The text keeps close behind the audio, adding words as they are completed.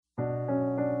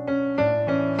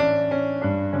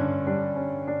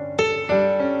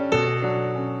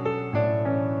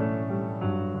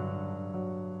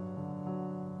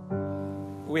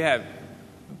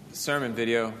sermon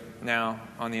video now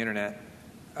on the internet,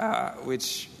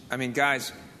 which, I mean,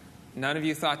 guys, none of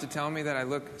you thought to tell me that I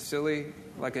look silly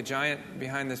like a giant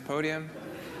behind this podium?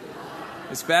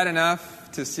 It's bad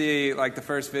enough to see, like, the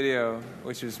first video,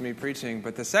 which was me preaching,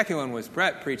 but the second one was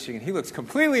Brett preaching, and he looks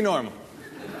completely normal.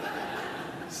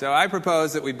 So I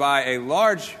propose that we buy a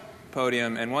large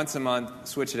podium and once a month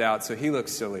switch it out so he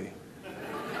looks silly,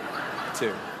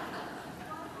 too.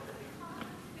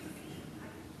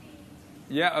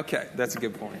 Yeah, okay, that's a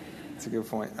good point. That's a good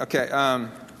point. Okay,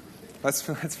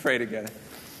 let's pray together.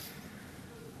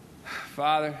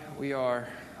 Father, we are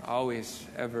always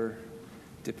ever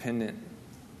dependent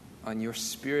on your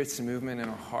Spirit's movement in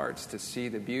our hearts to see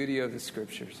the beauty of the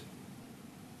Scriptures.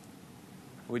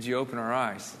 Would you open our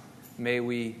eyes? May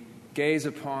we gaze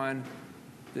upon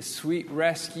the sweet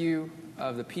rescue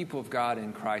of the people of God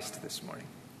in Christ this morning.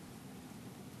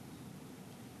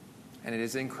 And it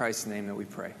is in Christ's name that we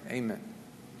pray. Amen.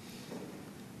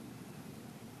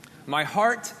 My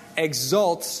heart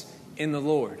exults in the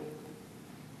Lord.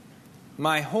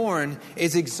 My horn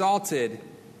is exalted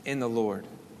in the Lord.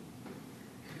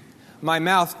 My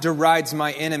mouth derides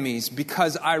my enemies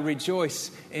because I rejoice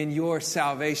in your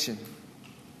salvation.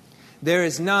 There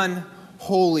is none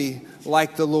holy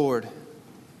like the Lord.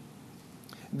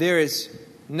 There is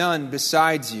none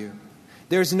besides you.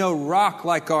 There is no rock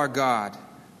like our God.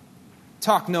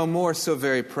 Talk no more so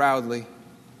very proudly.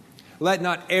 Let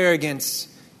not arrogance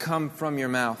come from your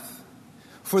mouth.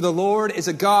 For the Lord is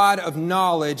a God of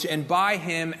knowledge, and by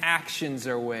him actions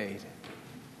are weighed.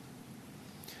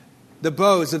 The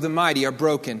bows of the mighty are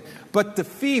broken, but the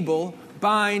feeble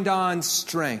bind on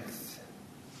strength.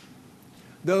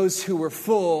 Those who were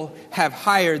full have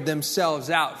hired themselves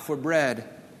out for bread,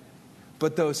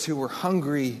 but those who were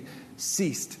hungry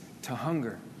ceased to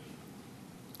hunger.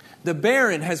 The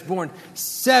barren has borne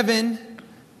 7,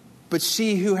 but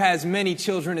she who has many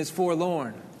children is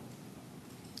forlorn.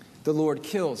 The Lord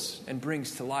kills and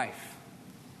brings to life.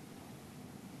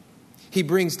 He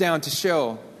brings down to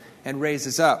Sheol and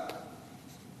raises up.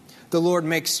 The Lord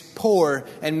makes poor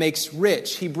and makes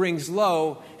rich. He brings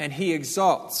low and he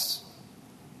exalts.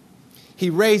 He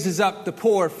raises up the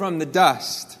poor from the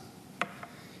dust.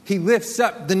 He lifts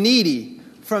up the needy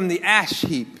from the ash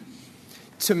heap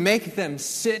to make them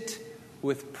sit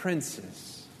with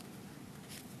princes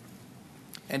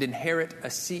and inherit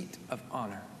a seat of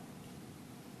honor.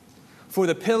 For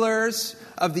the pillars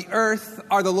of the earth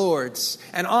are the Lord's,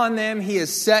 and on them he has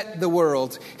set the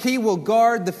world. He will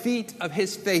guard the feet of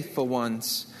his faithful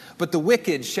ones, but the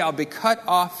wicked shall be cut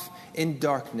off in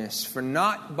darkness, for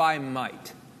not by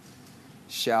might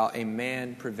shall a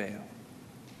man prevail.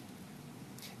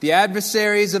 The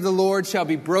adversaries of the Lord shall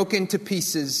be broken to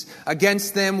pieces.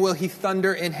 Against them will he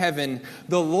thunder in heaven.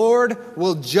 The Lord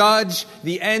will judge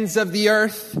the ends of the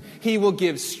earth. He will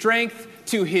give strength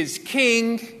to his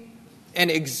king and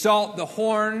exalt the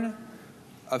horn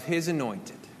of his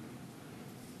anointed.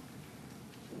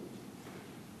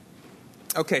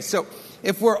 Okay, so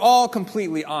if we're all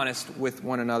completely honest with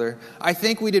one another, I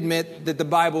think we'd admit that the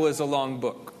Bible is a long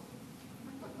book.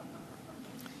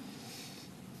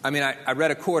 I mean, I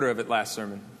read a quarter of it last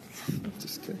sermon.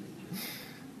 Just kidding.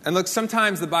 And look,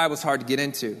 sometimes the Bible's hard to get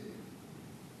into.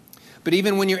 But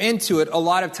even when you're into it, a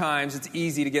lot of times it's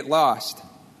easy to get lost.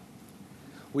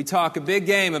 We talk a big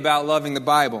game about loving the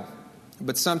Bible,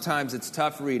 but sometimes it's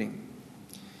tough reading.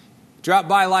 Drop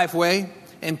by Lifeway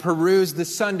and peruse the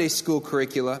Sunday school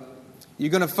curricula. You're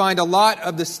going to find a lot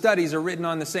of the studies are written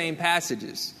on the same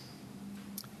passages.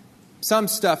 Some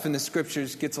stuff in the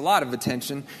Scriptures gets a lot of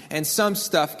attention, and some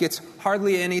stuff gets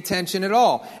hardly any attention at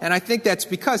all. And I think that's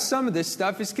because some of this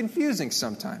stuff is confusing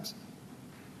sometimes.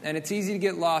 And it's easy to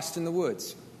get lost in the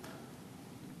woods.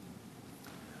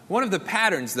 One of the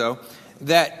patterns, though,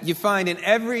 that you find in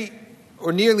every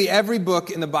or nearly every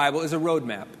book in the Bible is a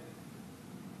roadmap,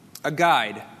 a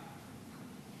guide,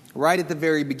 right at the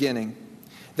very beginning,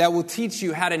 that will teach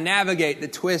you how to navigate the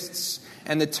twists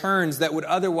and the turns that would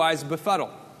otherwise befuddle.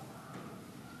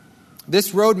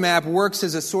 This roadmap works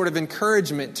as a sort of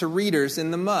encouragement to readers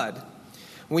in the mud.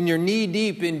 When you're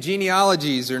knee-deep in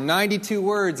genealogies or 92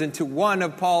 words into one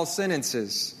of Paul's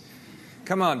sentences.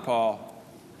 Come on, Paul.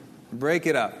 Break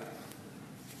it up.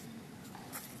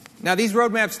 Now, these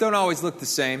roadmaps don't always look the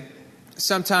same.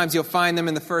 Sometimes you'll find them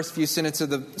in the first few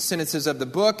sentences of the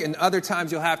book, and other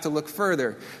times you'll have to look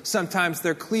further. Sometimes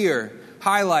they're clear,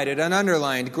 highlighted, and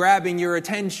underlined, grabbing your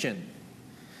attention.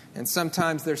 And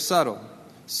sometimes they're subtle,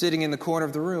 sitting in the corner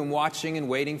of the room, watching and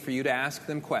waiting for you to ask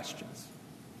them questions.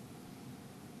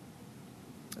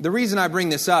 The reason I bring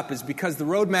this up is because the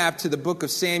roadmap to the book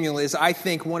of Samuel is, I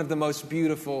think, one of the most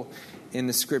beautiful in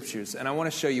the Scriptures, and I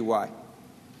want to show you why.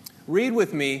 Read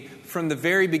with me from the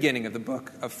very beginning of the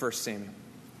book of 1 Samuel.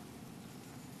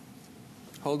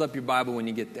 Hold up your Bible when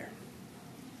you get there.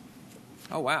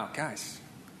 Oh, wow, guys.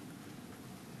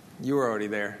 You were already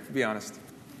there, to be honest.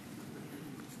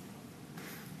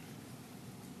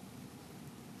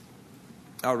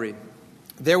 I'll read.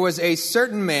 There was a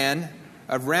certain man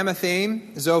of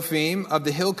Ramathaim Zophim of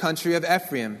the hill country of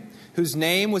Ephraim, whose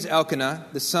name was Elkanah,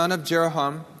 the son of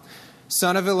Jeroham,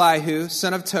 son of Elihu,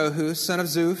 son of Tohu, son of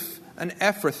Zuph, an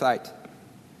Ephrathite.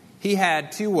 He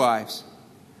had 2 wives.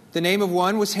 The name of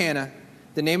one was Hannah,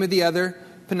 the name of the other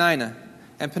Peninnah.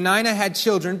 And Peninnah had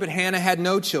children, but Hannah had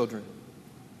no children.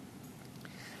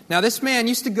 Now this man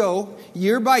used to go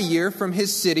year by year from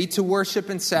his city to worship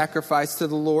and sacrifice to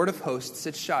the Lord of hosts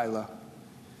at Shiloh,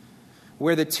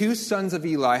 where the 2 sons of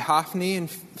Eli, Hophni and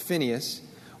Phinehas,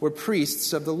 were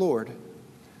priests of the Lord.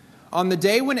 On the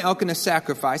day when Elkanah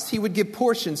sacrificed, he would give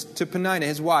portions to Peninnah,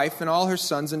 his wife, and all her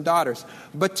sons and daughters.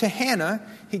 But to Hannah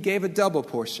he gave a double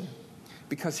portion,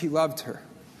 because he loved her,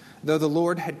 though the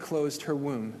Lord had closed her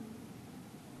womb.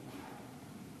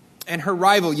 And her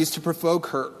rival used to provoke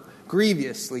her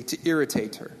grievously to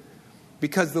irritate her,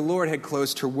 because the Lord had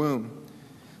closed her womb.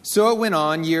 So it went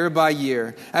on year by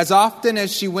year. As often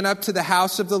as she went up to the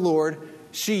house of the Lord,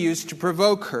 she used to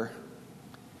provoke her.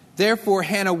 Therefore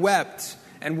Hannah wept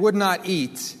and would not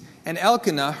eat. And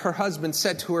Elkanah, her husband,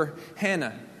 said to her,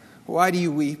 Hannah, why do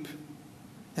you weep?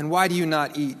 And why do you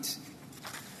not eat?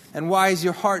 And why is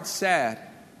your heart sad?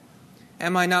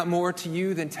 Am I not more to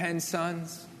you than 10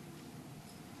 sons?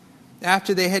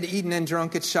 After they had eaten and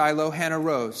drunk at Shiloh, Hannah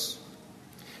rose.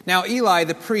 Now Eli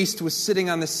the priest was sitting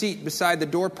on the seat beside the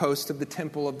doorpost of the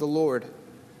temple of the Lord.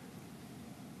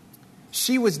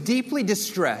 She was deeply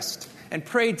distressed and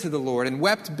prayed to the Lord and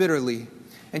wept bitterly.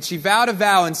 And she vowed a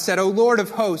vow and said, O Lord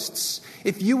of hosts,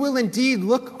 if you will indeed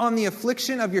look on the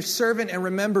affliction of your servant and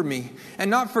remember me, and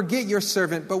not forget your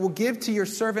servant, but will give to your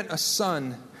servant a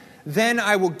son, then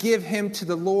I will give him to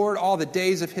the Lord all the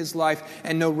days of his life,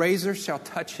 and no razor shall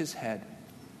touch his head.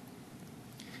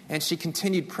 And she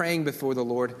continued praying before the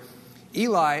Lord.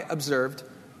 Eli observed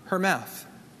her mouth.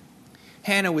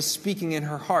 Hannah was speaking in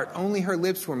her heart. Only her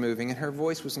lips were moving, and her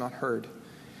voice was not heard.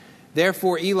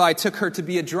 Therefore Eli took her to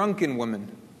be a drunken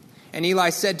woman. And Eli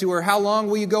said to her, How long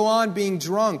will you go on being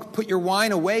drunk? Put your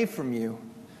wine away from you.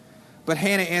 But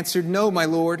Hannah answered, No, my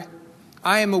Lord.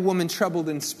 I am a woman troubled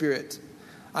in spirit.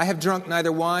 I have drunk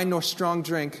neither wine nor strong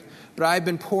drink, but I have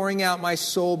been pouring out my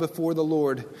soul before the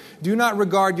Lord. Do not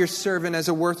regard your servant as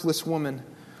a worthless woman,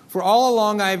 for all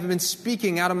along I have been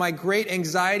speaking out of my great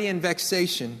anxiety and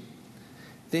vexation.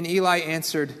 Then Eli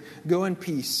answered, Go in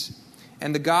peace,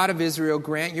 and the God of Israel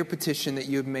grant your petition that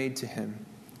you have made to him.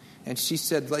 And she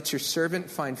said, Let your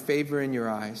servant find favor in your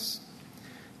eyes.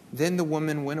 Then the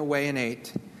woman went away and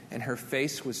ate, and her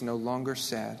face was no longer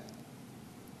sad.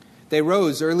 They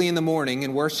rose early in the morning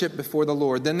and worshipped before the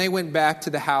Lord. Then they went back to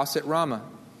the house at Ramah.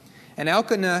 And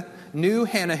Elkanah knew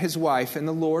Hannah his wife, and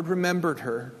the Lord remembered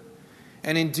her.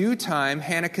 And in due time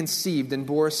Hannah conceived and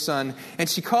bore a son, and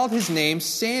she called his name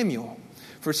Samuel,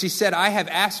 for she said, I have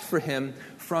asked for him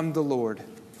from the Lord.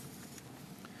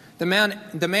 The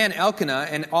man Elkanah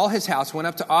and all his house went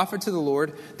up to offer to the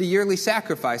Lord the yearly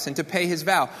sacrifice and to pay his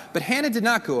vow. But Hannah did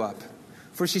not go up,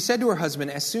 for she said to her husband,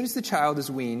 As soon as the child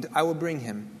is weaned, I will bring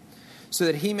him, so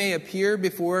that he may appear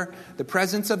before the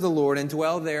presence of the Lord and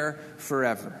dwell there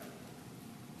forever.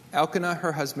 Elkanah,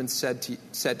 her husband, said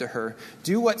to her,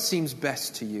 Do what seems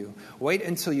best to you. Wait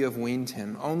until you have weaned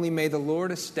him. Only may the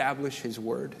Lord establish his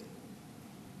word.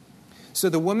 So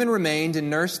the woman remained and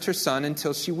nursed her son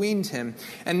until she weaned him.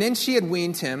 And then she had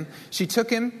weaned him. She took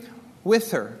him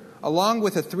with her, along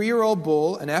with a 3-year-old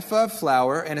bull, an ephah of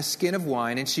flour, and a skin of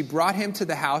wine. And she brought him to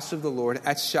the house of the Lord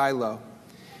at Shiloh.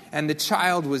 And the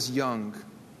child was young.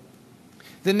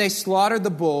 Then they slaughtered the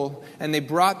bull, and they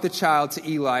brought the child to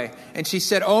Eli. And she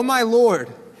said, Oh, my Lord,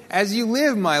 as you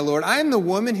live, my Lord, I am the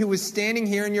woman who was standing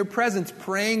here in your presence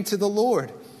praying to the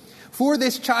Lord. For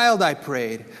this child I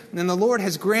prayed, and the Lord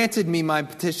has granted me my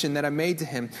petition that I made to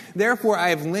him. Therefore I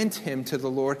have lent him to the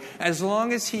Lord. As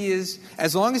long as he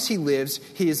lives,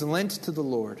 he is lent to the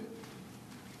Lord.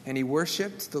 And he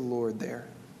worshipped the Lord there.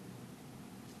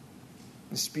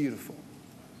 It's beautiful.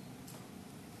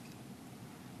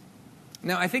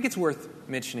 Now, I think it's worth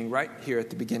mentioning right here at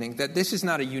the beginning that this is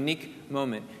not a unique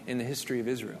moment in the history of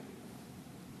Israel.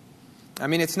 I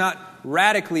mean, it's not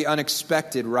radically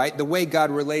unexpected, right? The way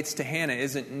God relates to Hannah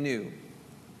isn't new.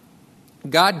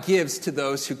 God gives to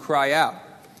those who cry out.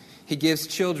 He gives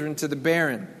children to the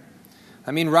barren.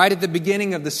 I mean, right at the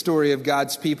beginning of the story of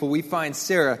God's people, we find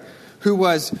Sarah, who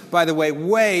was, by the way,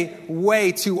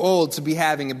 way too old to be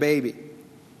having a baby.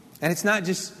 And it's not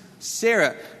just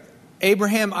Sarah.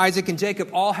 Abraham, Isaac, and Jacob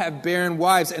all have barren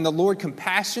wives, and the Lord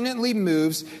compassionately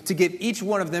moves to give each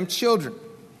one of them children.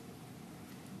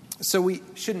 So we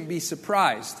shouldn't be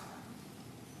surprised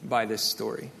by this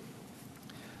story.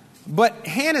 But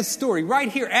Hannah's story,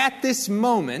 right here at this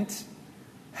moment,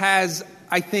 has,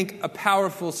 I think, a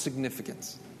powerful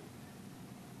significance.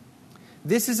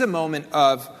 This is a moment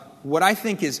of what I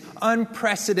think is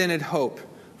unprecedented hope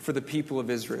for the people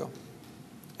of Israel.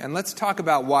 And let's talk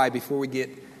about why before we get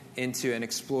into and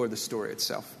explore the story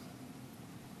itself.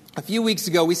 A few weeks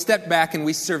ago, we stepped back and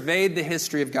we surveyed the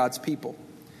history of God's people,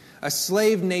 a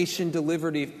slave nation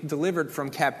delivered from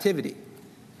captivity.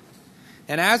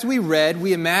 And as we read,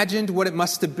 we imagined what it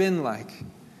must have been like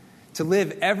to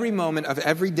live every moment of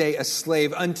every day a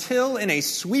slave until in a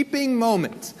sweeping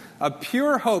moment of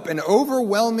pure hope and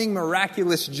overwhelming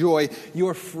miraculous joy,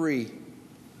 you're free.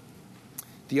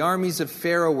 The armies of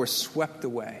Pharaoh were swept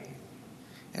away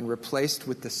and replaced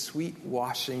with the sweet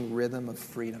washing rhythm of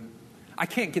freedom. I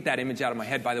can't get that image out of my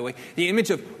head, by the way. The image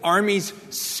of armies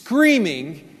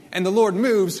screaming and the Lord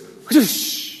moves,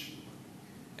 whoosh,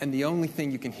 and the only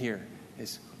thing you can hear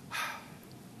is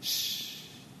shh.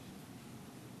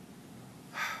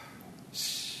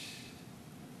 Shh.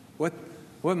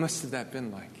 What must have that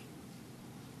been like?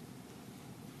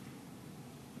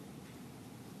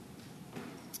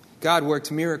 God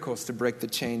worked miracles to break the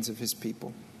chains of his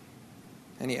people,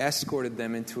 and he escorted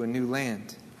them into a new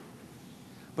land.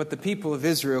 But the people of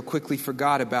Israel quickly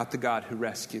forgot about the God who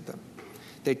rescued them.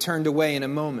 They turned away in a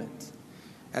moment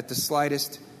at the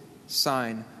slightest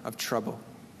sign of trouble.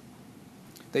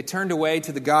 They turned away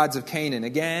to the gods of Canaan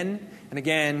again and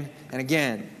again and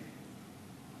again.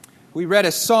 We read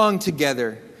a song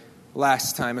together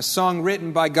last time, a song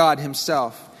written by God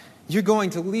himself. You're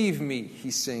going to leave me,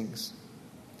 he sings.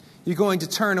 You're going to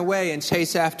turn away and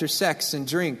chase after sex and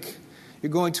drink.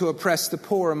 You're going to oppress the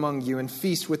poor among you and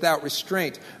feast without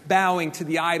restraint, bowing to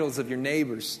the idols of your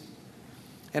neighbors.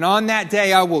 And on that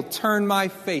day I will turn my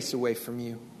face away from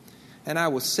you, and I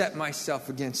will set myself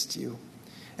against you.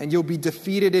 And you'll be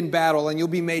defeated in battle, and you'll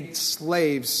be made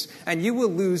slaves, and you will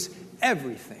lose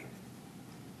everything.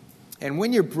 And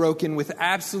when you're broken with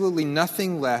absolutely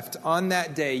nothing left, on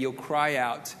that day you'll cry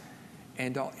out,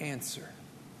 and I'll answer.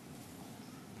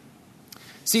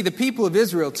 See, the people of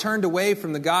Israel turned away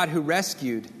from the God who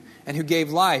rescued and who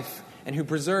gave life and who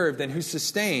preserved and who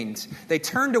sustained. They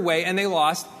turned away and they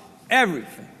lost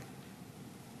everything.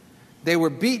 They were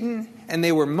beaten and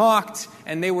they were mocked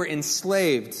and they were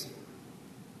enslaved.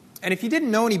 And if you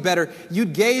didn't know any better,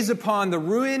 you'd gaze upon the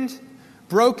ruined,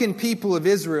 broken people of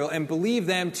Israel and believe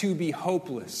them to be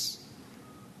hopeless.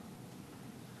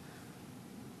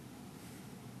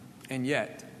 And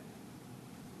yet,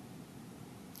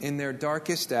 in their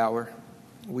darkest hour,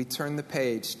 we turn the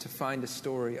page to find a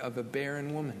story of a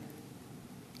barren woman,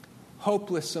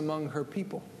 hopeless among her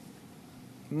people,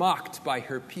 mocked by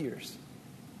her peers.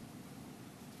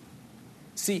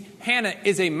 See, Hannah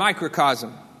is a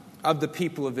microcosm of the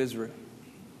people of Israel.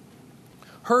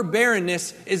 Her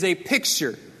barrenness is a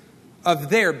picture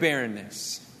of their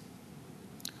barrenness.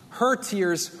 Her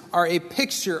tears are a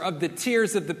picture of the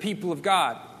tears of the people of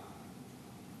God.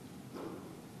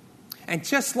 And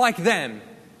just like them,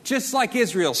 just like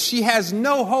Israel, she has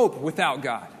no hope without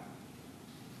God.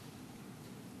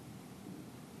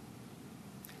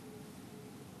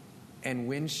 And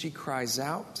when she cries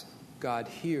out, God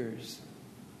hears.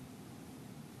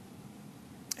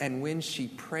 And when she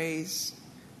prays,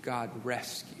 God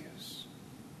rescues.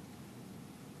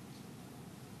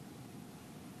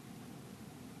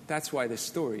 That's why this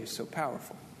story is so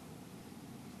powerful.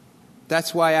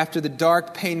 That's why after the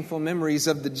dark, painful memories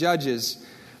of the judges,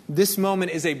 this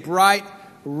moment is a bright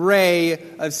ray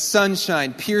of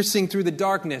sunshine piercing through the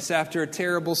darkness after a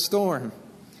terrible storm.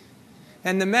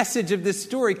 And the message of this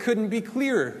story couldn't be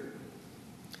clearer.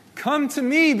 Come to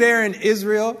me, barren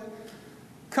Israel.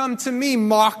 Come to me,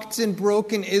 mocked and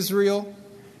broken Israel.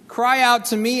 Cry out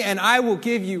to me, and I will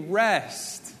give you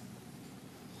rest.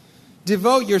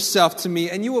 Devote yourself to me,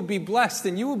 and you will be blessed,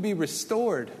 and you will be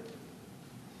restored.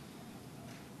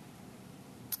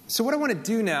 So what I want to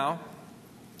do now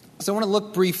is I want to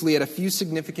look briefly at a few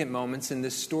significant moments in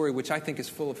this story, which I think is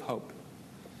full of hope.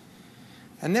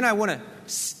 And then I want to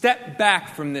step back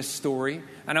from this story,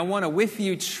 and I want to, with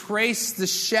you, trace the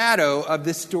shadow of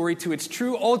this story to its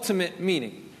true ultimate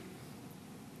meaning.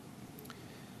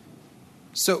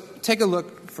 So take a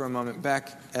look for a moment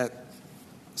back at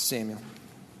Samuel.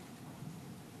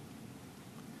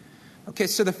 Okay,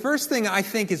 so the first thing I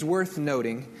think is worth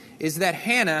noting is that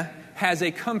Hannah has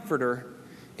a comforter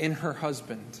in her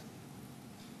husband.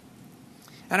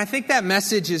 And I think that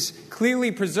message is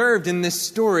clearly preserved in this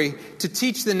story to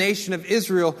teach the nation of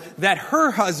Israel that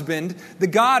her husband, the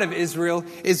God of Israel,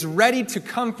 is ready to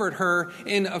comfort her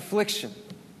in affliction.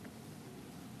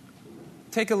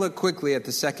 Take a look quickly at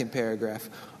the second paragraph.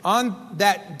 On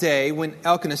that day when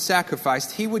Elkanah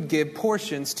sacrificed, he would give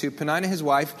portions to Peninnah his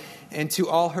wife and to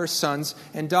all her sons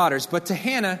and daughters. But to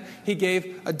Hannah he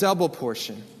gave a double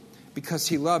portion because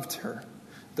he loved her,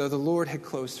 though the Lord had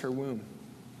closed her womb.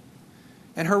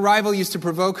 And her rival used to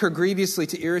provoke her grievously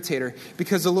to irritate her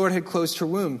because the Lord had closed her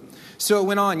womb. So it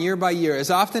went on year by year.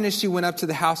 As often as she went up to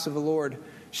the house of the Lord,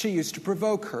 she used to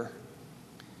provoke her.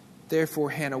 Therefore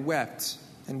Hannah wept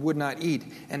and would not eat.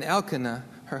 And Elkanah,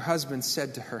 her husband,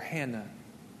 said to her, Hannah,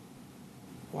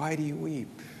 why do you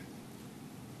weep?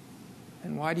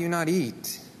 And why do you not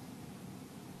eat?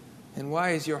 And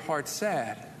why is your heart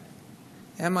sad?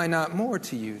 Am I not more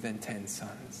to you than 10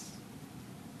 sons?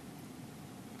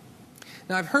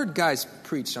 Now, I've heard guys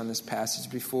preach on this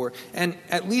passage before, and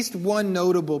at least one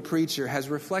notable preacher has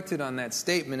reflected on that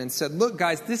statement and said, look,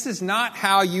 guys, this is not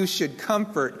how you should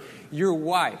comfort your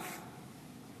wife.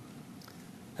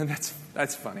 And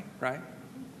that's funny, right?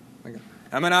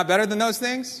 Am I not better than those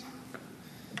things?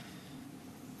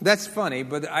 That's funny,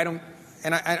 but I don't,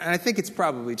 and I think it's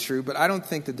probably true, but I don't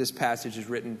think that this passage is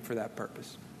written for that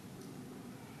purpose.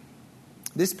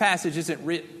 This passage isn't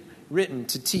written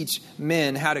to teach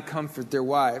men how to comfort their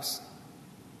wives.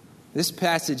 This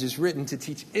passage is written to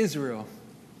teach Israel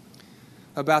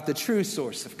about the true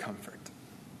source of comfort,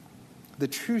 the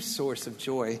true source of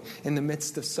joy in the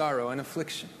midst of sorrow and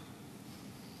affliction.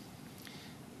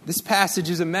 This passage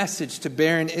is a message to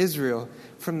barren Israel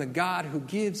from the God who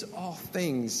gives all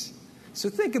things. So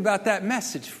think about that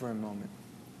message for a moment.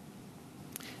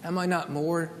 Am I not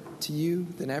more to you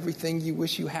than everything you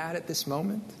wish you had at this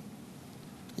moment?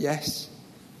 Yes,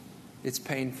 it's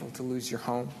painful to lose your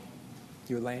home,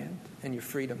 your land, and your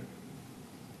freedom.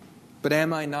 But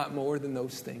am I not more than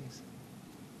those things?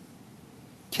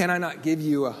 Can I not give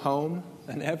you a home,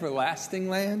 an everlasting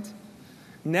land,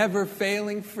 never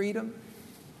failing freedom?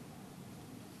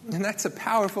 And that's a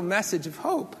powerful message of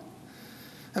hope.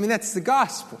 I mean, that's the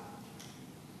gospel.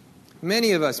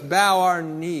 Many of us bow our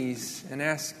knees and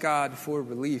ask God for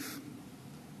relief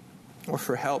or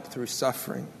for help through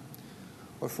suffering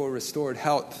or for restored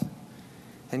health.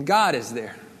 And God is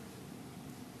there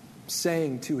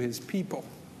saying to his people,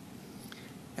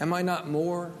 am I not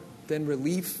more than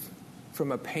relief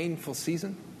from a painful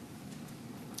season?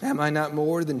 Am I not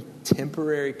more than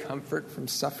temporary comfort from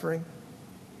suffering?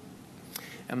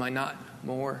 Am I not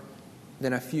more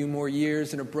than a few more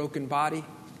years in a broken body?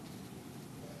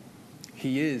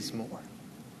 He is more.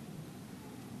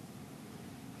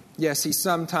 Yes, he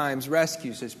sometimes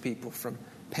rescues his people from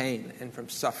pain and from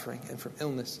suffering and from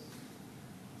illness.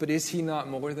 But is he not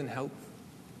more than help?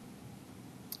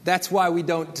 That's why we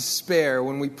don't despair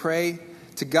when we pray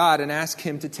to God and ask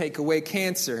him to take away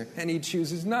cancer and he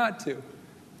chooses not to.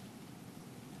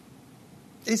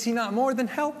 Is he not more than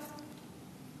help?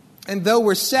 And though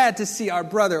we're sad to see our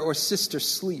brother or sister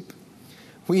sleep,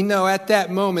 we know at that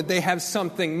moment they have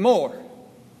something more,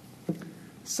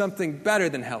 something better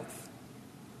than health.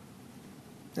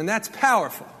 And that's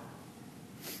powerful.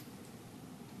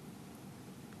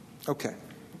 Okay.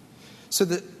 So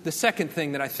the second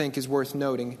thing that I think is worth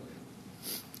noting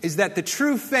is that the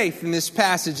true faith in this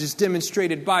passage is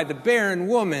demonstrated by the barren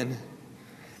woman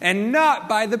and not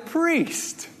by the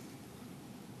priest.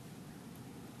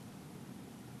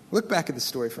 Look back at the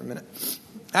story for a minute.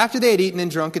 After they had eaten and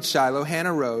drunk at Shiloh,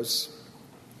 Hannah rose.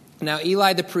 Now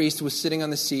Eli the priest was sitting on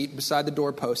the seat beside the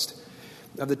doorpost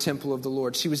of the temple of the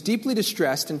Lord. She was deeply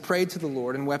distressed and prayed to the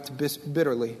Lord and wept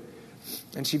bitterly.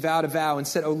 And she vowed a vow and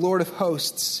said, O Lord of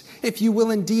hosts, if you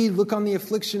will indeed look on the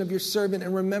affliction of your servant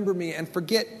and remember me and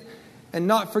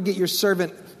not forget your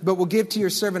servant, but will give to your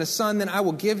servant a son, then I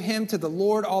will give him to the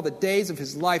Lord all the days of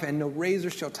his life, and no razor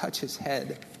shall touch his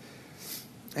head.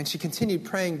 And she continued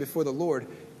praying before the Lord.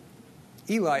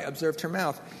 Eli observed her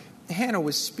mouth. Hannah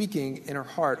was speaking in her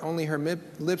heart, only her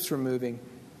lips were moving,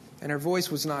 and her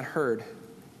voice was not heard.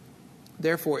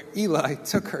 Therefore Eli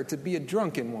took her to be a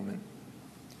drunken woman.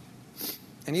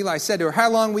 And Eli said to her, how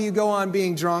long will you go on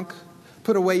being drunk?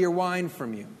 Put away your wine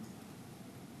from you.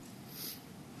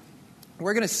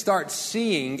 We're going to start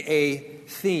seeing a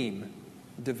theme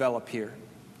develop here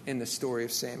in the story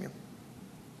of Samuel.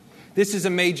 This is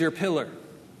a major pillar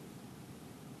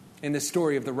in the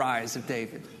story of the rise of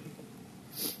David.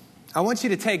 I want you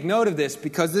to take note of this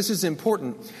because this is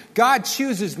important. God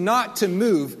chooses not to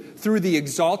move through the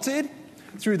exalted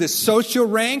through the social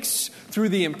ranks, through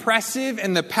the impressive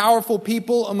and the powerful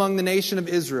people among the nation of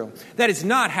Israel. That is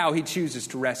not how he chooses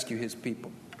to rescue his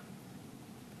people.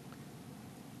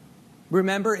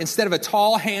 Remember, instead of a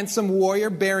tall, handsome warrior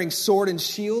bearing sword and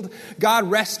shield, God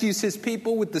rescues his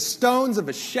people with the stones of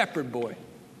a shepherd boy.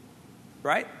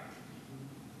 Right?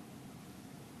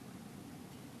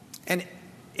 And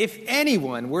if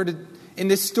anyone in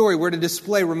this story were to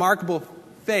display remarkable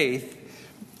faith,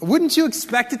 wouldn't you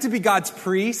expect it to be God's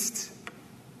priest?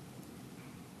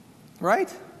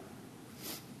 Right?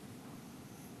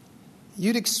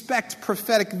 You'd expect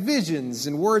prophetic visions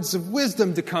and words of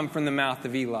wisdom to come from the mouth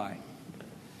of Eli.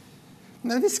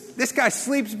 Now, this guy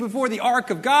sleeps before the ark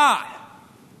of God.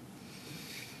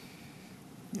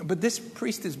 But this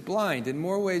priest is blind in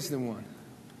more ways than one.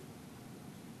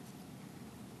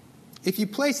 If you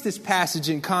place this passage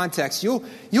in context, you'll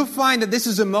find that this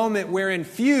is a moment wherein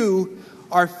few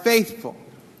are faithful.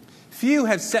 Few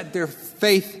have set their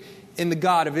faith in the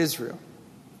God of Israel.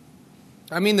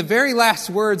 I mean, the very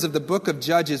last words of the book of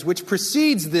Judges, which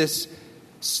precedes this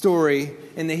story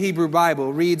in the Hebrew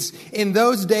Bible, reads, "In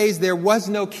those days there was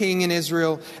no king in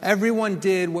Israel. Everyone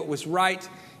did what was right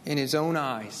in his own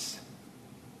eyes."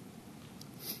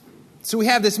 So we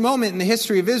have this moment in the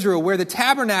history of Israel where the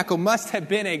tabernacle must have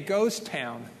been a ghost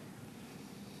town.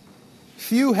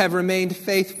 Few have remained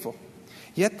faithful.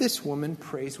 Yet this woman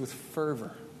prays with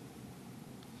fervor.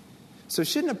 So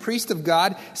shouldn't a priest of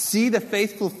God see the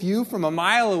faithful few from a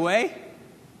mile away?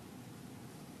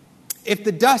 If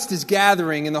the dust is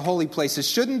gathering in the holy places,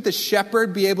 shouldn't the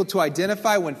shepherd be able to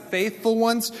identify when faithful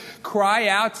ones cry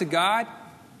out to God?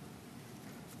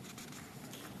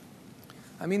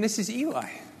 I mean, this is Eli.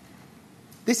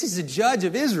 This is the judge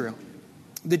of Israel,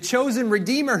 the chosen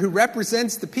redeemer who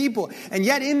represents the people. And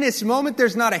yet in this moment,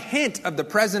 there's not a hint of the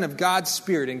presence of God's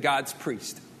Spirit in God's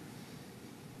priest.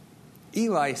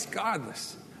 Eli is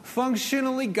godless,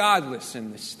 functionally godless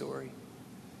in this story.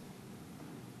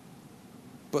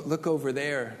 But look over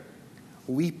there,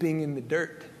 weeping in the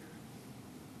dirt.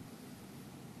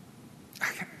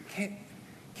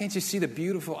 Can't you see the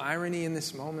beautiful irony in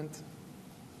this moment?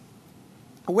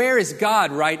 Where is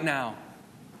God right now?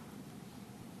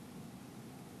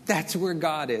 That's where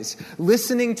God is,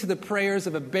 listening to the prayers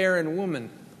of a barren woman.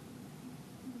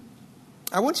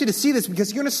 I want you to see this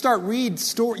because you're going to start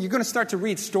to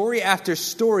read story after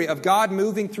story of God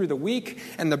moving through the weak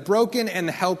and the broken and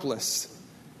the helpless.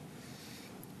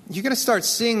 You're going to start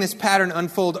seeing this pattern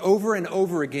unfold over and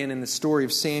over again in the story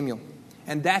of Samuel.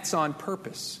 And that's on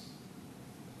purpose.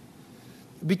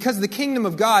 Because the kingdom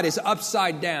of God is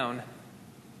upside down,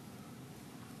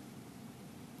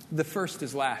 the first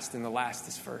is last and the last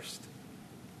is first.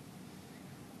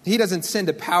 He doesn't send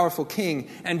a powerful king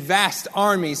and vast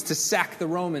armies to sack the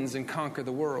Romans and conquer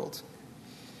the world.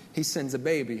 He sends a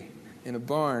baby in a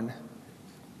barn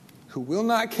who will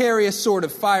not carry a sword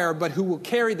of fire, but who will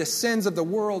carry the sins of the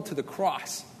world to the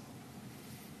cross.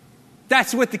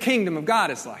 That's what the kingdom of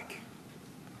God is like.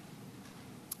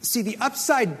 See, the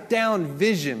upside down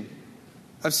vision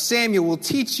of Samuel will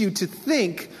teach you to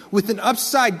think with an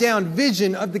upside down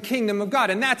vision of the kingdom of God,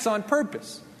 and that's on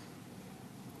purpose.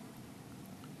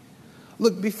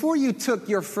 Look, before you took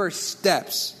your first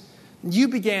steps, you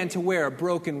began to wear a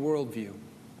broken worldview,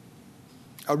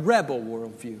 a rebel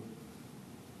worldview.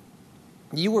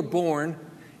 You were born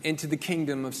into the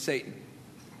kingdom of Satan.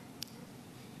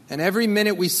 And every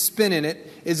minute we spend in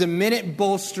it is a minute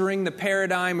bolstering the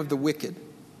paradigm of the wicked.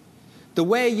 The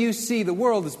way you see the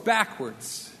world is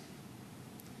backwards.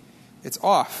 It's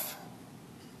off.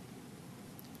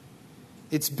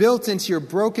 It's built into your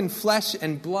broken flesh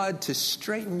and blood to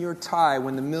straighten your tie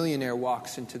when the millionaire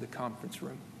walks into the conference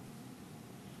room.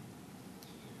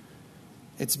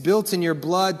 It's built in your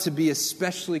blood to be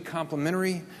especially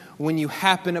complimentary when you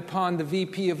happen upon the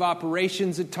VP of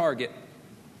operations at Target.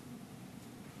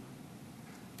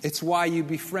 It's why you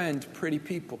befriend pretty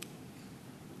people.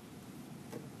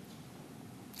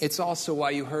 It's also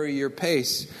why you hurry your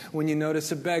pace when you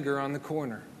notice a beggar on the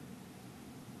corner.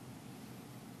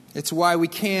 It's why we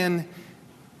can,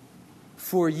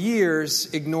 for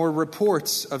years, ignore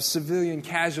reports of civilian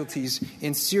casualties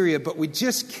in Syria, but we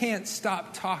just can't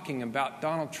stop talking about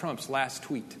Donald Trump's last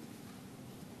tweet.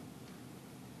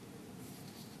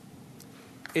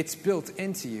 It's built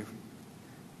into you.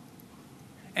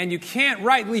 And you can't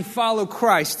rightly follow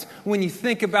Christ when you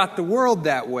think about the world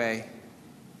that way.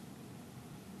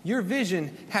 Your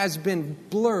vision has been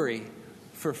blurry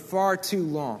for far too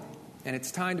long, and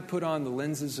it's time to put on the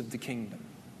lenses of the kingdom.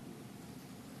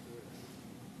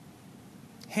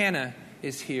 Hannah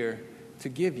is here to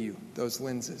give you those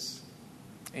lenses,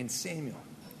 and Samuel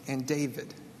and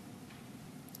David.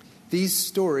 These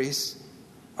stories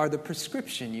are the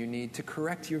prescription you need to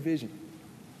correct your vision.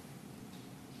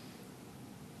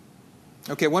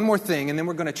 Okay, one more thing, and then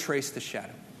we're going to trace the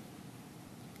shadow.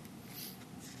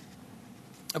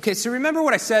 Okay, so remember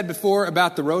what I said before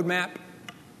about the roadmap?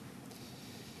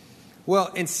 Well,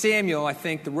 in Samuel, I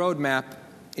think the roadmap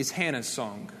is Hannah's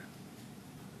song.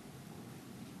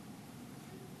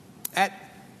 At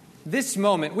this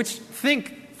moment, which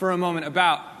think for a moment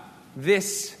about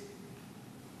this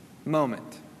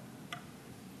moment.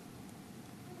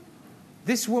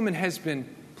 This woman has been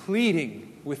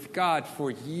pleading with God for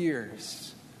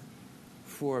years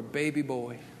for a baby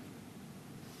boy.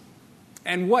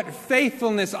 And what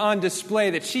faithfulness on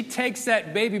display that she takes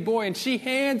that baby boy and she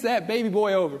hands that baby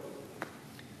boy over.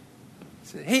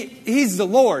 He's the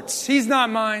Lord's. He's not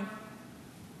mine.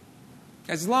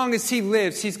 As long as he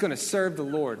lives, he's going to serve the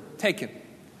Lord. Take him.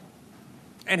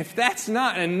 And if that's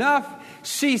not enough,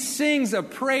 she sings a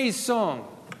praise song.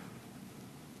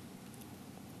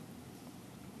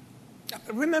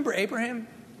 Remember Abraham?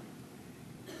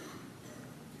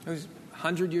 He was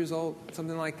 100 years old,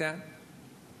 something like that.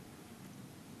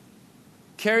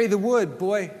 Carry the wood,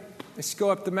 boy. Let's go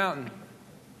up the mountain.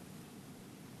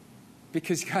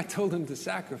 Because God told him to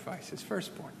sacrifice his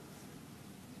firstborn.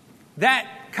 That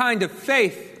kind of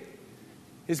faith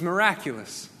is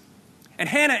miraculous. And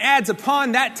Hannah adds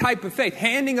upon that type of faith,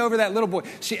 handing over that little boy,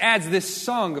 she adds this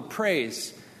song of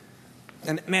praise.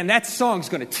 And man, that song's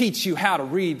going to teach you how to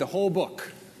read the whole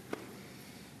book.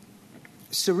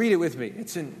 So read it with me.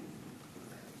 It's in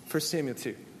 1 Samuel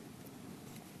 2.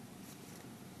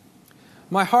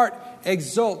 My heart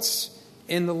exults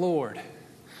in the Lord.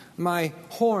 My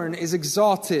horn is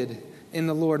exalted in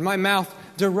the Lord. My mouth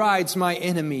derides my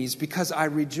enemies because I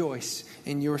rejoice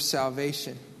in your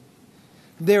salvation.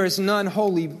 There is none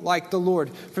holy like the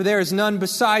Lord, for there is none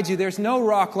beside you. There's no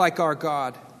rock like our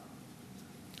God.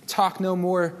 Talk no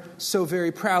more so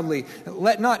very proudly.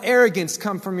 Let not arrogance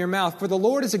come from your mouth, for the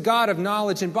Lord is a God of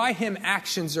knowledge, and by him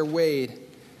actions are weighed.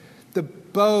 The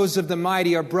bows of the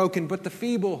mighty are broken, but the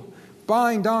feeble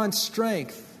bind on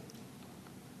strength.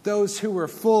 Those who were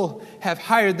full have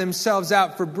hired themselves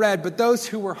out for bread, but those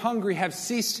who were hungry have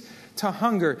ceased to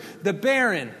hunger. The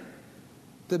barren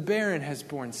has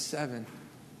borne 7.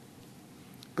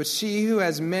 But she who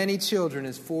has many children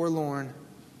is forlorn.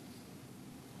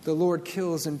 The Lord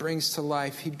kills and brings to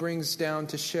life. He brings down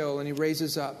to Sheol and he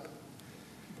raises up.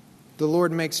 The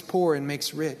Lord makes poor and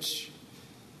makes rich.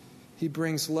 He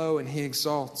brings low and he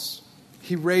exalts.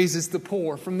 He raises the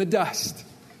poor from the dust.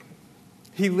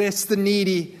 He lifts the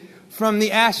needy from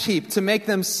the ash heap to make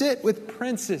them sit with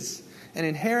princes and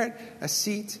inherit a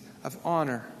seat of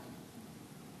honor.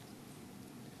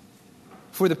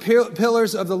 For the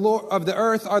pillars of the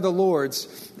earth are the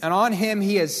Lord's, and on him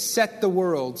he has set the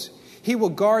world. He will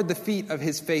guard the feet of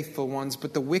his faithful ones,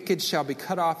 but the wicked shall be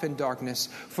cut off in darkness,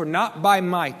 for not by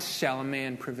might shall a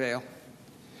man prevail.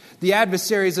 The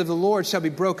adversaries of the Lord shall be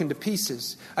broken to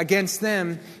pieces. Against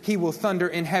them he will thunder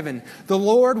in heaven. The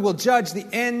Lord will judge the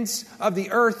ends of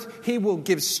the earth. He will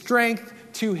give strength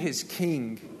to his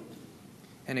king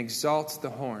and exalt the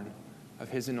horn of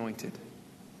his anointed.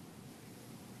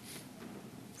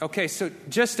 Okay, so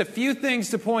just a few things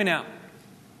to point out.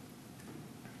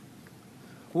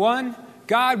 1,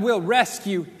 God will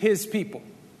rescue his people.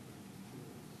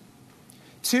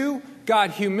 2,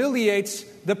 God humiliates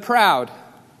the proud.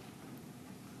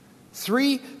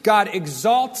 3, God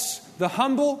exalts the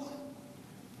humble.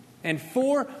 And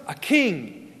 4, a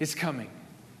king is coming.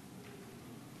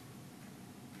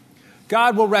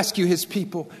 God will rescue his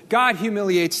people. God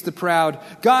humiliates the proud.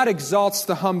 God exalts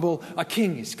the humble. A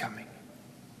king is coming.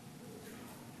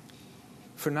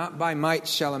 For not by might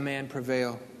shall a man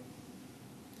prevail.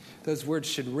 Those words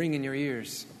should ring in your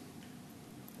ears.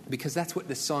 Because that's what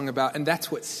this song is about, and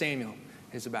that's what Samuel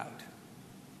is about.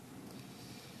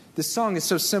 This song is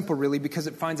so simple, really, because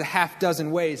it finds a half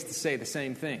dozen ways to say the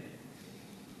same thing.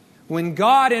 When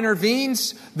God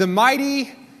intervenes, the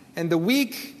mighty and the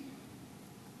weak,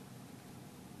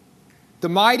 the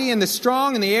mighty and the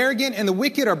strong and the arrogant and the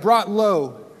wicked are brought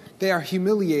low. They are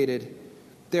humiliated.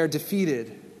 They are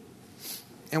defeated.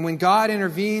 And when God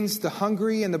intervenes, the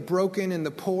hungry and the broken and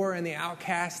the poor and the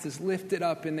outcast is lifted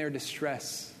up in their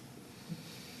distress.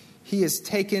 He is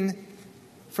taken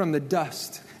from the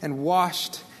dust and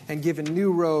washed and given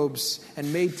new robes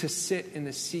and made to sit in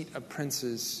the seat of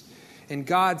princes. In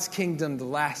God's kingdom, the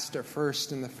last are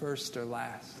first and the first are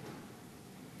last.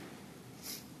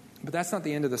 But that's not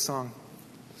the end of the song.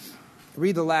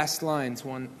 Read the last lines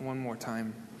one more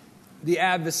time. the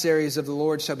adversaries of the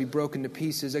Lord shall be broken to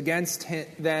pieces. Against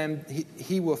them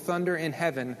he will thunder in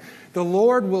heaven. The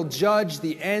Lord will judge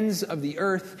the ends of the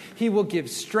earth. He will give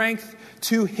strength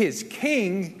to his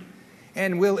king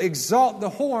and will exalt the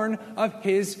horn of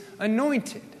his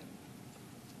anointed.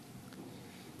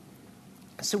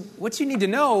 So what you need to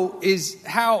know is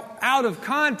how out of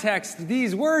context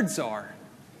these words are.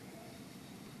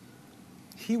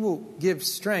 He will give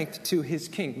strength to his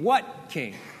king. What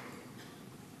king?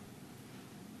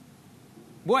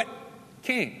 What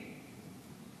king?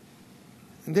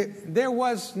 There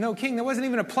was no king. There wasn't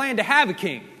even a plan to have a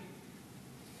king.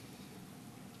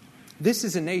 This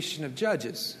is a nation of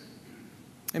judges.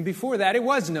 And before that, it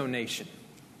was no nation.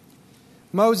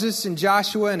 Moses and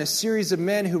Joshua and a series of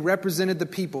men who represented the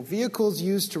people. Vehicles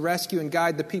used to rescue and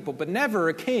guide the people, but never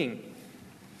a king.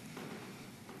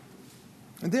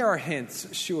 And there are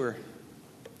hints, sure,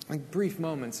 like brief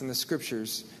moments in the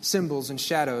scriptures, symbols and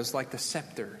shadows like the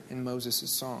scepter in Moses'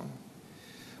 song.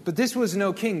 But this was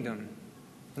no kingdom,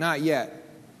 not yet.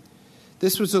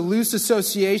 This was a loose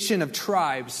association of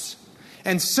tribes,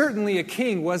 and certainly a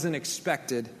king wasn't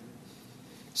expected.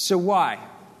 So why?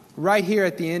 Right here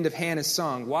at the end of Hannah's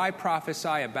song, why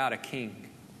prophesy about a king?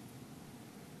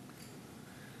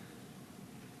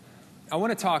 I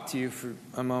want to talk to you for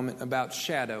a moment about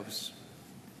shadows.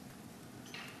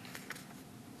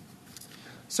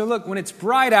 So look, when it's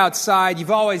bright outside,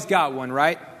 you've always got one,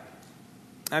 right?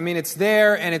 I mean, it's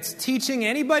there and it's teaching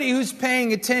anybody who's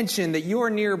paying attention that you're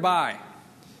nearby.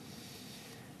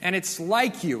 And it's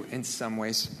like you in some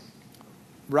ways,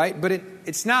 right? But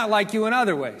it's not like you in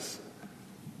other ways.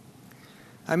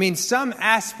 I mean, some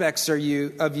aspects of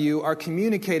you are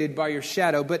communicated by your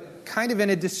shadow, but kind of in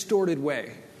a distorted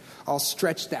way, all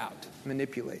stretched out,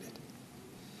 manipulated.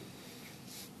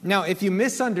 Now, if you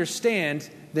misunderstand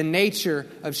the nature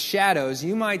of shadows,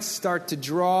 you might start to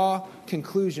draw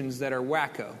conclusions that are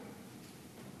wacko.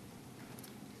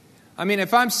 I mean,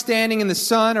 if I'm standing in the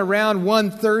sun around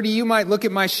 1:30, you might look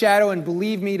at my shadow and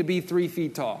believe me to be 3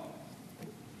 feet tall.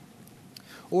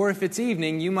 Or if it's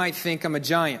evening, you might think I'm a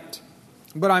giant.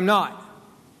 But I'm not.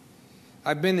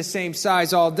 I've been the same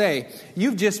size all day.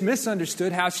 You've just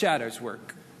misunderstood how shadows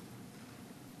work.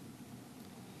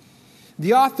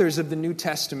 The authors of the New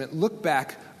Testament look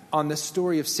back on the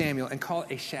story of Samuel and call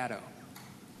it a shadow.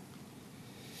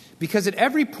 Because at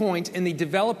every point in the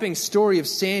developing story of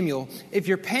Samuel, if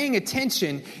you're paying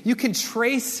attention, you can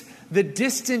trace the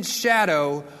distant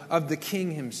shadow of the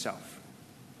king himself.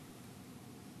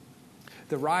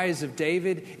 The rise of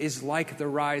David is like the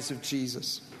rise of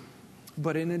Jesus,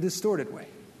 but in a distorted way.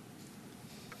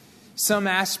 Some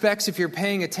aspects, if you're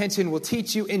paying attention, will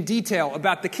teach you in detail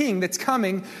about the king that's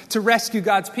coming to rescue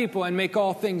God's people and make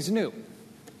all things new.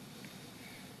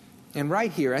 And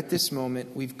right here, at this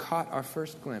moment, we've caught our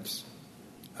first glimpse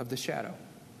of the shadow.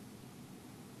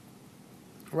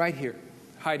 Right here,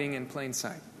 hiding in plain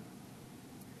sight.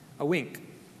 A wink.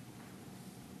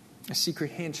 A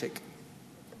secret handshake.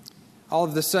 All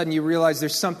of a sudden, you realize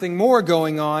there's something more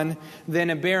going on than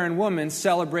a barren woman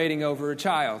celebrating over a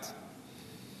child.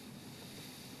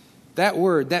 That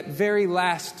word, that very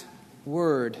last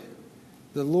word,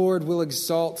 the Lord will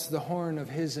exalt the horn of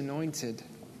his anointed.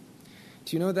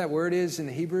 Do you know what that word is in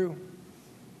the Hebrew?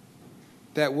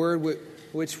 That word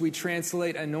which we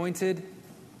translate anointed?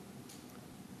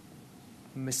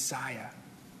 Messiah.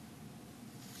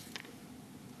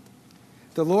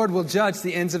 The Lord will judge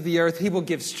the ends of the earth. He will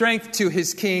give strength to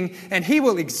his king, and he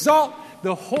will exalt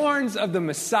the horns of the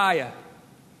Messiah.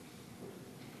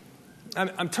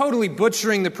 I'm totally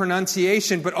butchering the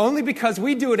pronunciation, but only because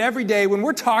we do it every day when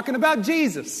we're talking about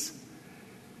Jesus.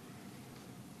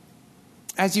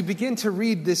 As you begin to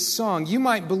read this song, you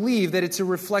might believe that it's a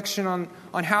reflection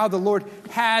on how the Lord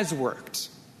has worked.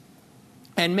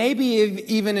 And maybe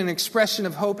even an expression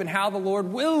of hope in how the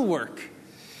Lord will work.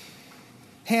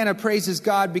 Hannah praises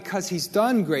God because he's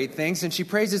done great things, and she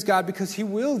praises God because he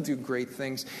will do great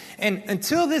things. And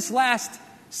until this last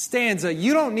stanza,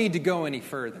 you don't need to go any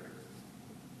further.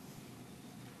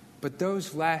 But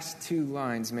those last two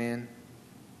lines, man,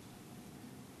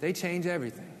 they change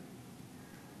everything.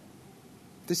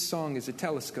 This song is a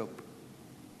telescope.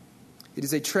 It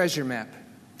is a treasure map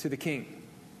to the king.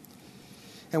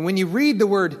 And when you read the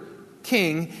word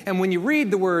king, and when you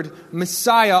read the word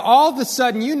Messiah, all of a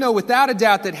sudden you know without a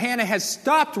doubt that Hannah has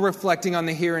stopped reflecting on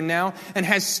the here and now and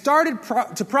has started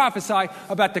to prophesy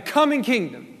about the coming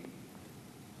kingdom.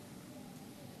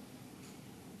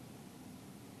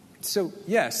 So,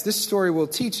 yes, this story will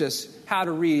teach us how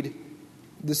to read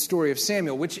the story of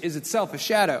Samuel, which is itself a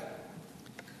shadow.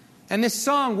 And this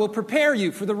song will prepare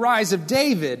you for the rise of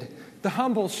David, the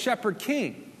humble shepherd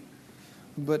king.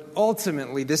 But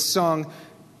ultimately, this song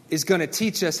is going to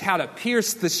teach us how to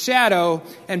pierce the shadow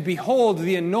and behold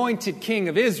the anointed King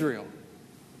of Israel.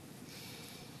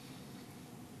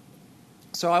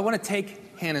 So I want to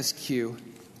take Hannah's cue,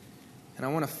 and I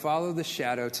want to follow the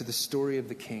shadow to the story of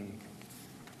the king.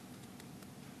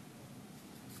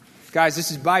 Guys,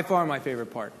 this is by far my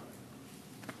favorite part.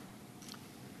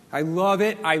 I love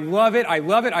it, I love it, I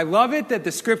love it, I love it that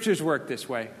the scriptures work this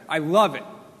way. I love it.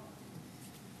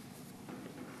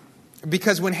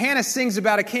 Because when Hannah sings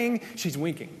about a king, she's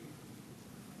winking.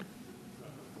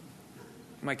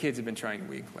 My kids have been trying to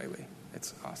wink lately.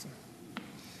 It's awesome.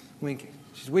 Winking.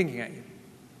 She's winking at you.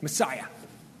 Messiah.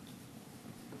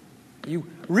 You're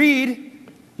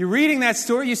reading that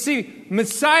story, you see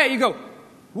Messiah, you go,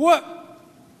 what?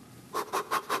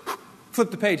 Flip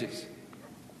the pages.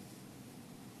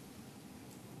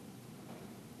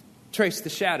 Trace the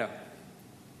shadow.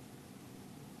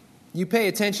 You pay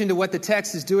attention to what the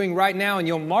text is doing right now, and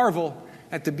you'll marvel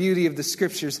at the beauty of the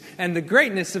scriptures and the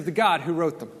greatness of the God who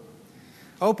wrote them.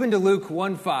 Open to Luke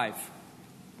 1:5.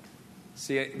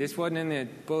 See, this wasn't in the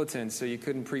bulletin, so you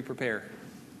couldn't pre-prepare.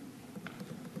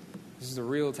 This is the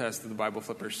real test of the Bible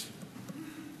flippers.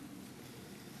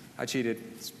 I cheated.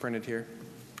 It's printed here.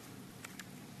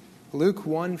 Luke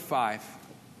 1:5.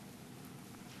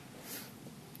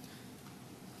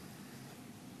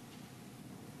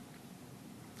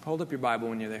 Hold up your Bible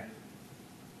when you're there.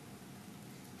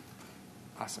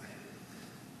 Awesome.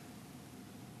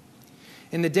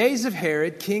 In the days of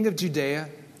Herod, king of Judea,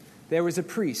 there was a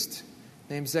priest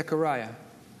named Zechariah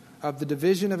of the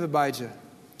division of Abijah.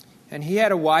 And he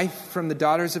had a wife from the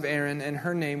daughters of Aaron, and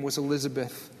her name was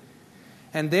Elizabeth.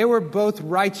 And they were both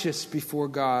righteous before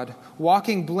God,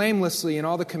 walking blamelessly in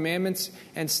all the commandments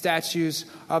and statutes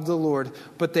of the Lord.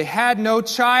 But they had no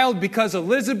child because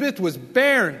Elizabeth was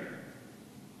barren.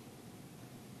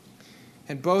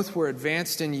 And both were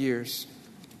advanced in years.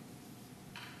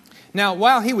 Now,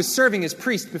 while he was serving as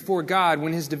priest before God,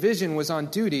 when his division was on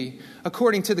duty,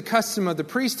 according to the custom of the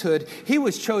priesthood, he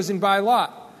was chosen by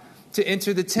lot to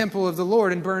enter the temple of the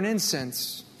Lord and burn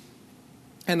incense.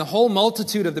 And the whole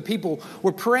multitude of the people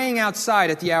were praying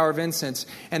outside at the hour of incense.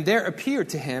 And there appeared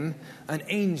to him an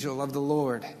angel of the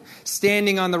Lord,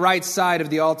 standing on the right side of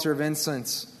the altar of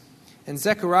incense. And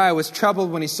Zechariah was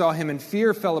troubled when he saw him, and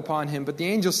fear fell upon him. But the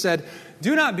angel said,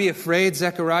 "Do not be afraid,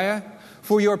 Zechariah,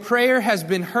 for your prayer has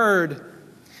been heard,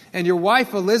 and your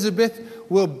wife Elizabeth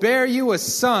will bear you a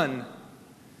son,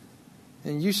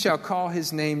 and you shall call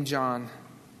his name John.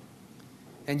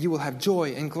 And you will have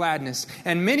joy and gladness,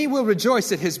 and many will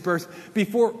rejoice at his birth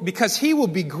because he will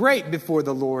be great before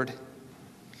the Lord.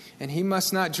 And he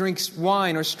must not drink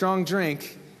wine or strong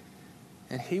drink,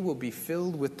 and he will be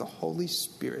filled with the Holy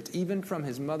Spirit, even from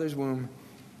his mother's womb.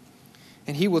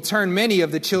 And he will turn many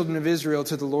of the children of Israel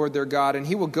to the Lord their God, and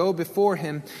he will go before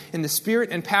him in the spirit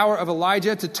and power of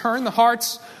Elijah to turn the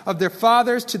hearts of their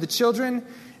fathers to the children,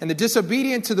 and the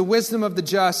disobedient to the wisdom of the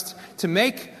just, to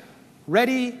make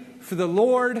ready for the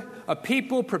Lord a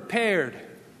people prepared."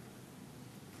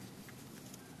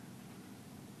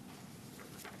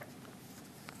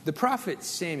 The prophet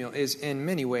Samuel is in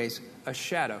many ways a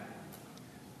shadow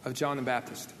of John the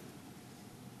Baptist.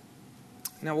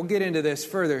 Now, we'll get into this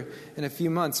further in a few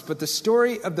months, but the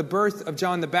story of the birth of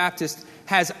John the Baptist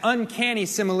has uncanny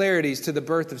similarities to the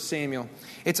birth of Samuel.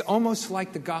 It's almost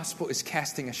like the gospel is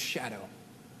casting a shadow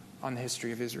on the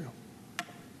history of Israel.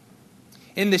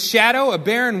 In the shadow, a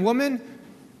barren woman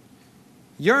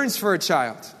yearns for a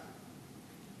child.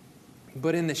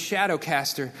 But in the shadow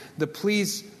caster, the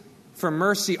pleas for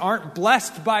mercy aren't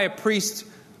blessed by a priest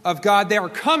of God. They are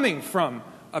coming from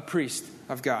a priest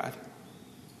of God.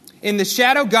 In the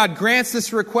shadow, God grants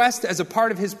this request as a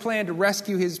part of his plan to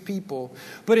rescue his people.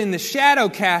 But in the shadow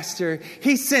caster,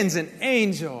 he sends an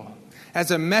angel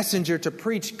as a messenger to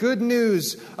preach good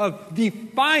news of the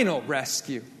final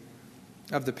rescue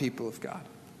of the people of God.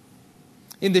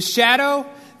 In the shadow,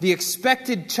 the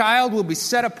expected child will be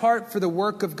set apart for the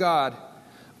work of God.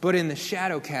 But in the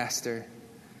shadow caster,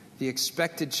 the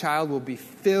expected child will be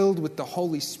filled with the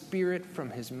Holy Spirit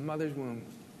from his mother's womb.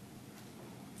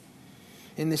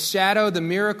 In the shadow, the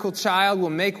miracle child will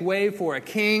make way for a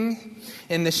king.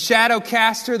 In the shadow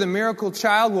caster, the miracle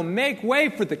child will make way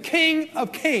for the King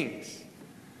of Kings.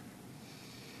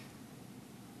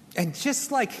 And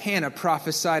just like Hannah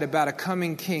prophesied about a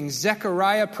coming king,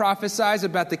 Zechariah prophesies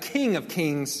about the King of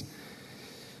Kings.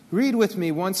 Read with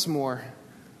me once more,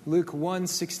 Luke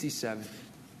 1:67.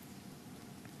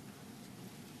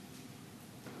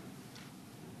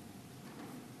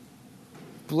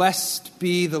 Blessed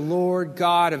be the Lord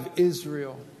God of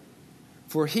Israel,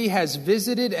 for he has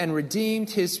visited and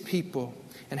redeemed his people.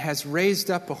 and has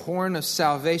raised up a horn of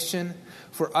salvation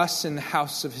for us in the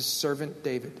house of his servant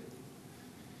David.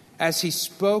 As he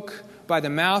spoke by the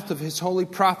mouth of his holy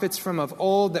prophets from of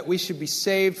old, that we should be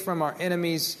saved from our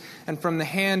enemies and from the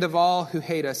hand of all who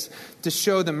hate us, to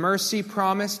show the mercy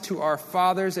promised to our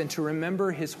fathers and to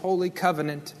remember his holy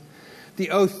covenant,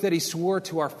 the oath that he swore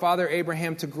to our father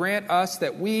Abraham, to grant us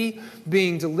that we,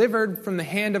 being delivered from the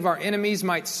hand of our enemies,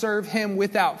 might serve him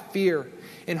without fear,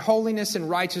 in holiness and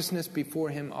righteousness before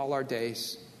him all our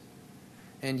days.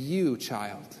 And you,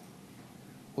 child,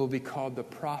 will be called the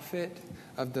prophet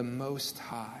of the Most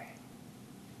High.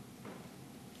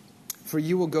 For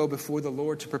you will go before the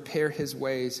Lord to prepare his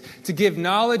ways, to give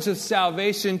knowledge of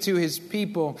salvation to his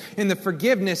people in the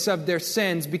forgiveness of their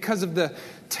sins, because of the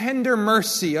tender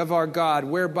mercy of our God,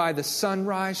 whereby the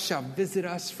sunrise shall visit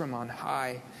us from on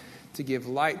high, to give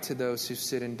light to those who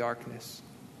sit in darkness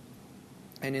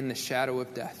and in the shadow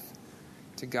of death,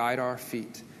 to guide our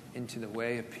feet into the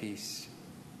way of peace.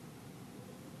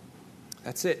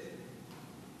 That's it.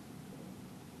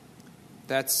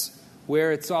 That's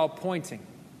where it's all pointing.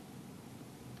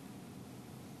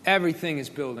 Everything is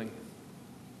building.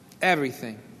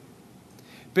 Everything.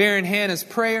 Baron Hannah's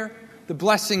prayer, the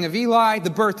blessing of Eli, the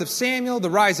birth of Samuel, the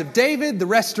rise of David, the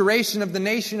restoration of the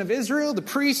nation of Israel, the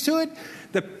priesthood,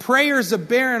 the prayers of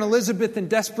barren Elizabeth and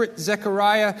desperate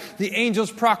Zechariah, the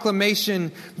angel's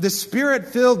proclamation, the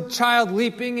spirit-filled child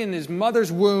leaping in his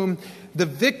mother's womb, the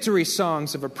victory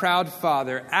songs of a proud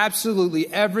father.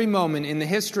 Absolutely every moment in the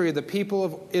history of the people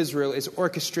of Israel is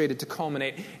orchestrated to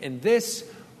culminate in this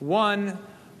one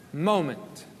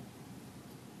moment.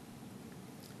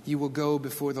 You will go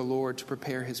before the Lord to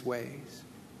prepare his ways,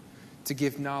 to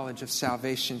give knowledge of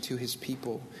salvation to his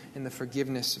people in the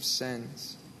forgiveness of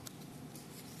sins,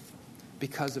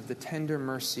 because of the tender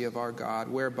mercy of our God,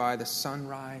 whereby the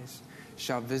sunrise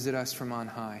shall visit us from on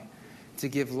high, to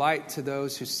give light to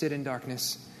those who sit in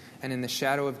darkness and in the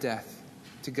shadow of death,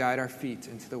 to guide our feet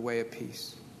into the way of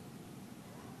peace.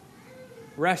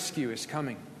 Rescue is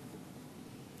coming.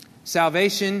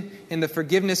 Salvation in the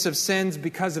forgiveness of sins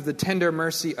because of the tender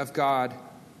mercy of God.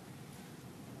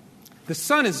 The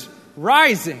sun is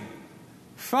rising.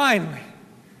 Finally.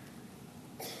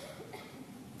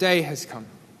 Day has come.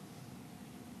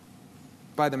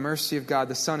 By the mercy of God,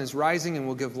 the sun is rising and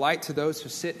will give light to those who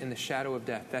sit in the shadow of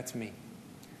death. That's me.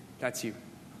 That's you.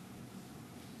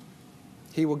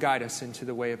 He will guide us into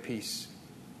the way of peace.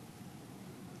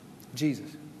 Jesus.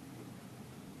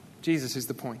 Jesus is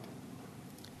the point.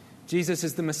 Jesus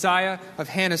is the Messiah of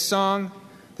Hannah's song,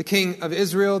 the King of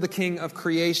Israel, the King of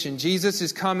creation. Jesus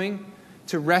is coming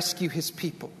to rescue his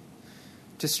people,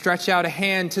 to stretch out a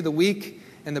hand to the weak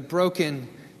and the broken,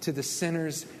 to the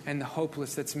sinners and the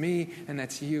hopeless. That's me and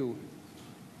that's you.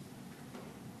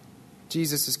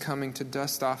 Jesus is coming to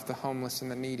dust off the homeless and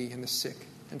the needy and the sick,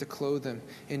 and to clothe them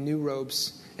in new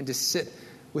robes, and to sit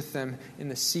with them in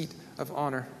the seat of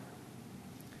honor.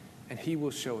 And he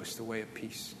will show us the way of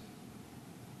peace.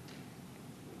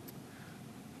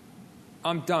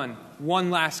 I'm done.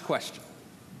 One last question.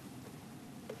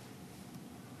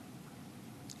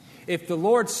 If the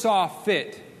Lord saw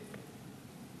fit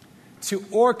to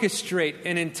orchestrate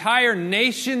an entire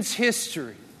nation's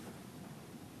history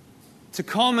to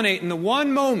culminate in the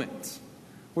one moment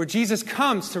where Jesus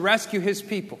comes to rescue his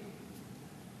people,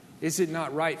 is it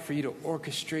not right for you to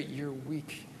orchestrate your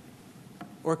week,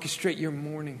 orchestrate your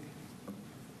morning,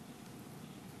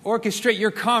 orchestrate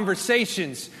your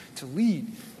conversations to lead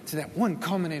to that one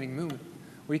culminating moment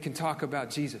where you can talk about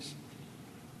Jesus?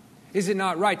 Is it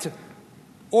not right to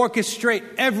orchestrate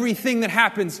everything that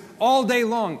happens all day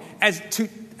long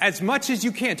as much as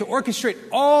you can, to orchestrate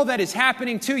all that is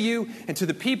happening to you and to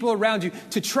the people around you,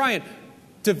 to try and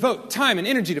devote time and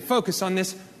energy to focus on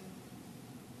this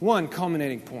one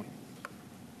culminating point?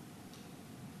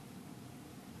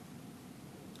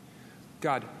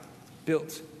 God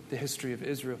built the history of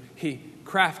Israel. He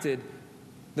crafted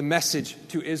the message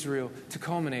to Israel to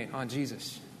culminate on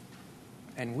Jesus.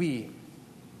 And we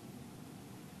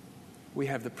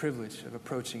have the privilege of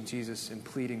approaching Jesus and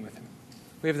pleading with him.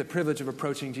 We have the privilege of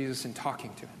approaching Jesus and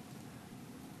talking to him.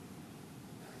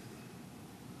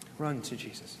 Run to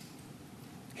Jesus.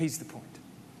 He's the point.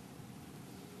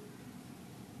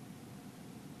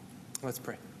 Let's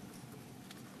pray.